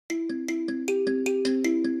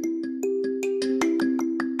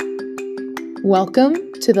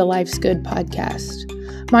Welcome to the Life's Good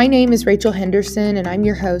podcast. My name is Rachel Henderson, and I'm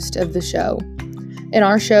your host of the show. In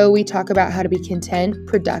our show, we talk about how to be content,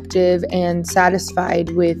 productive, and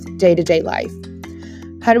satisfied with day-to-day life.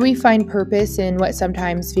 How do we find purpose in what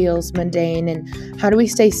sometimes feels mundane, and how do we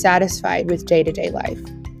stay satisfied with day-to-day life?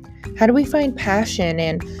 How do we find passion,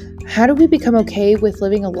 and how do we become okay with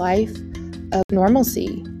living a life of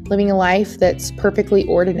normalcy, living a life that's perfectly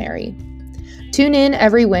ordinary? Tune in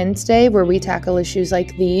every Wednesday where we tackle issues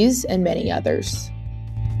like these and many others.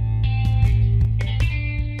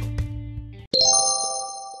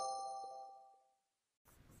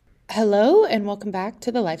 Hello and welcome back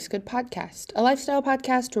to the Life's Good podcast, a lifestyle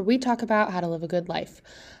podcast where we talk about how to live a good life.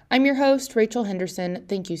 I'm your host, Rachel Henderson.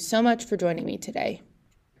 Thank you so much for joining me today.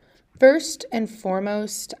 First and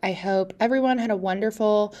foremost, I hope everyone had a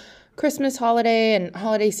wonderful Christmas holiday and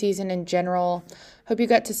holiday season in general. Hope you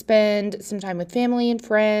got to spend some time with family and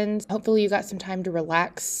friends. Hopefully you got some time to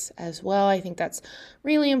relax as well. I think that's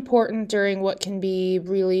really important during what can be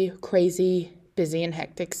really crazy, busy, and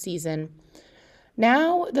hectic season.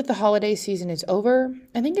 Now that the holiday season is over,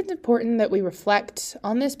 I think it's important that we reflect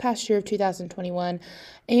on this past year of 2021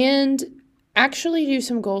 and actually do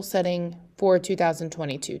some goal setting for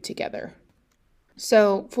 2022 together.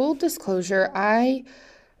 So, full disclosure, I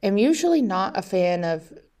am usually not a fan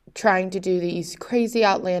of trying to do these crazy,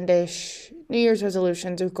 outlandish New Year's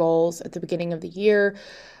resolutions or goals at the beginning of the year,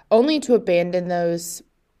 only to abandon those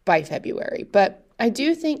by February. But I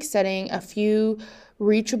do think setting a few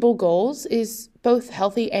reachable goals is both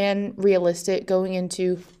healthy and realistic going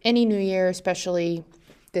into any new year, especially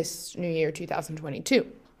this new year, 2022.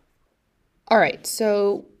 All right,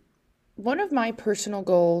 so one of my personal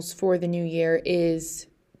goals for the new year is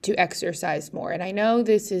to exercise more. And I know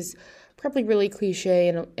this is probably really cliche,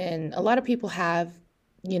 and a lot of people have,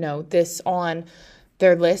 this on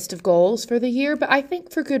their list of goals for the year, but I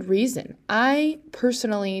think for good reason. I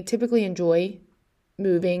personally typically enjoy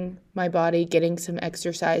moving my body, getting some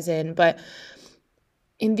exercise in, but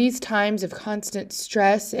in these times of constant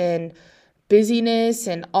stress and busyness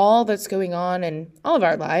and all that's going on in all of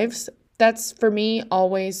our lives, that's for me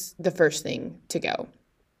always the first thing to go.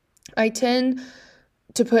 I tend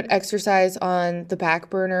to put exercise on the back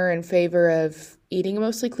burner in favor of eating a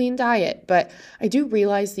mostly clean diet, but I do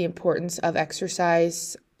realize the importance of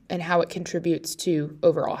exercise and how it contributes to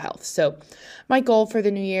overall health. So my goal for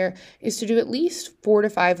the new year is to do at least 4 to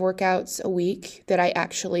 5 workouts a week that I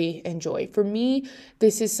actually enjoy. For me,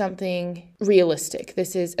 this is something realistic.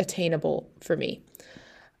 This is attainable for me.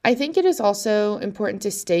 I think it is also important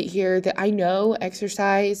to state here that I know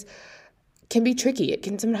exercise can be tricky. It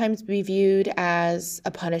can sometimes be viewed as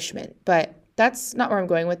a punishment, but that's not where I'm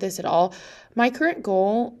going with this at all. My current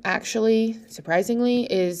goal, actually,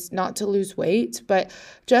 surprisingly, is not to lose weight, but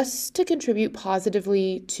just to contribute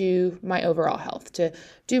positively to my overall health, to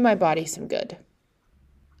do my body some good.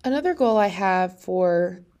 Another goal I have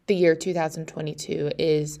for the year 2022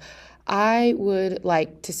 is I would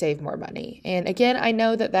like to save more money. And again, I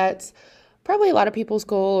know that that's probably a lot of people's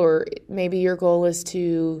goal, or maybe your goal is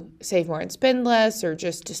to save more and spend less, or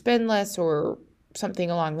just to spend less, or something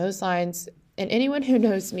along those lines. And anyone who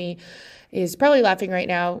knows me is probably laughing right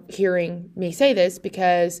now hearing me say this,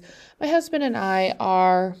 because my husband and I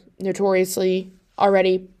are notoriously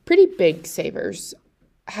already pretty big savers.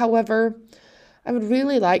 However, I would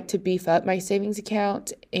really like to beef up my savings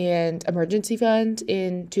account and emergency fund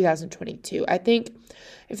in 2022. I think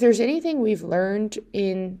if there's anything we've learned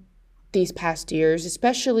in these past years,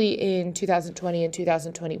 especially in 2020 and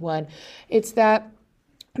 2021, it's that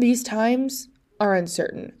these times are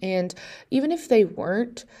uncertain. And even if they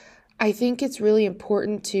weren't, I think it's really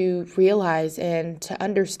important to realize and to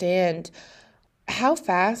understand how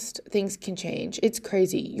fast things can change. It's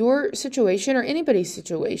crazy. Your situation, or anybody's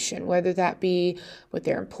situation, whether that be with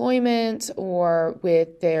their employment or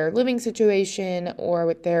with their living situation or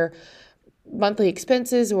with their monthly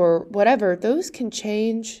expenses or whatever, those can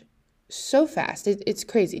change so fast. It's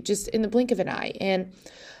crazy, just in the blink of an eye. And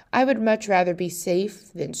I would much rather be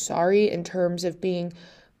safe than sorry in terms of being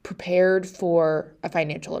prepared for a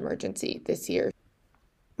financial emergency this year.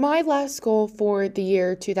 My last goal for the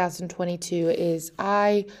year 2022 is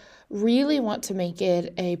I really want to make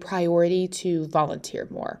it a priority to volunteer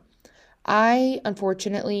more. I,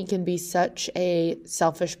 unfortunately, can be such a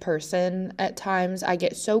selfish person at times. I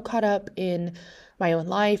get so caught up in my own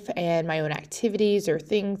life and my own activities or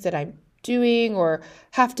things that I'm doing or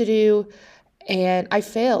have to do, and I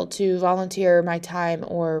fail to volunteer my time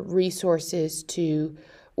or resources to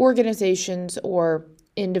organizations or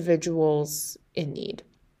individuals in need.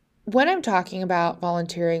 When I'm talking about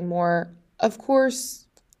volunteering more, of course,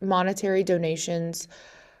 monetary donations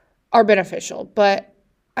are beneficial, but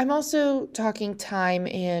I'm also talking time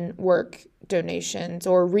and work donations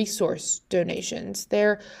or resource donations.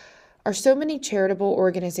 There are so many charitable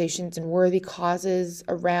organizations and worthy causes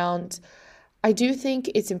around. I do think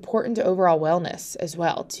it's important to overall wellness as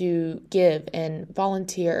well to give and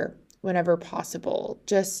volunteer whenever possible,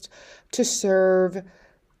 just to serve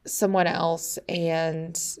someone else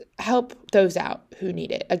and help those out who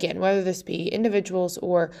need it. Again, whether this be individuals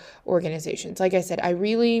or organizations. Like I said, I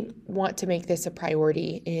really want to make this a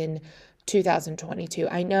priority in 2022.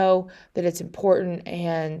 I know that it's important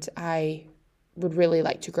and I would really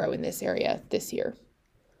like to grow in this area this year.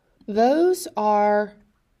 Those are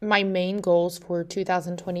my main goals for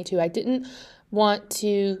 2022. I didn't want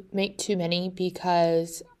to make too many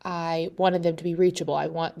because I wanted them to be reachable. I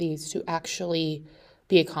want these to actually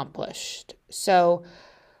be accomplished. So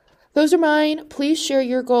those are mine. Please share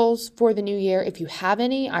your goals for the new year. If you have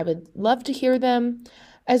any, I would love to hear them.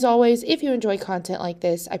 As always, if you enjoy content like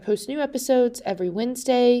this, I post new episodes every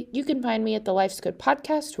Wednesday. You can find me at the Life's Good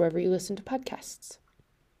Podcast, wherever you listen to podcasts.